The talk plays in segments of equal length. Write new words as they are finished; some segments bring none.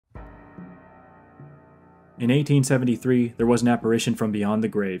In 1873, there was an apparition from beyond the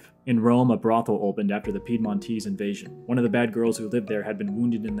grave. In Rome, a brothel opened after the Piedmontese invasion. One of the bad girls who lived there had been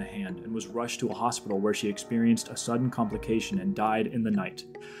wounded in the hand and was rushed to a hospital where she experienced a sudden complication and died in the night.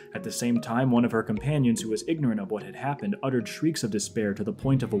 At the same time, one of her companions, who was ignorant of what had happened, uttered shrieks of despair to the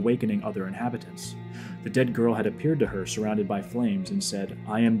point of awakening other inhabitants. The dead girl had appeared to her surrounded by flames and said,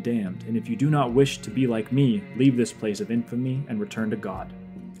 "I am damned, and if you do not wish to be like me, leave this place of infamy and return to God."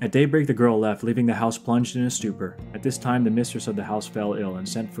 At daybreak, the girl left, leaving the house plunged in a stupor. At this time, the mistress of the house fell ill and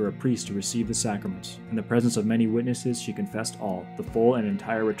sent for a priest to receive the sacraments. In the presence of many witnesses, she confessed all, the full and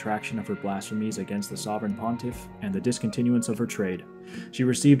entire retraction of her blasphemies against the Sovereign Pontiff and the discontinuance of her trade. She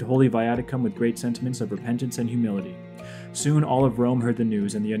received Holy Viaticum with great sentiments of repentance and humility. Soon all of Rome heard the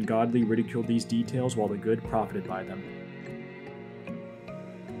news, and the ungodly ridiculed these details while the good profited by them.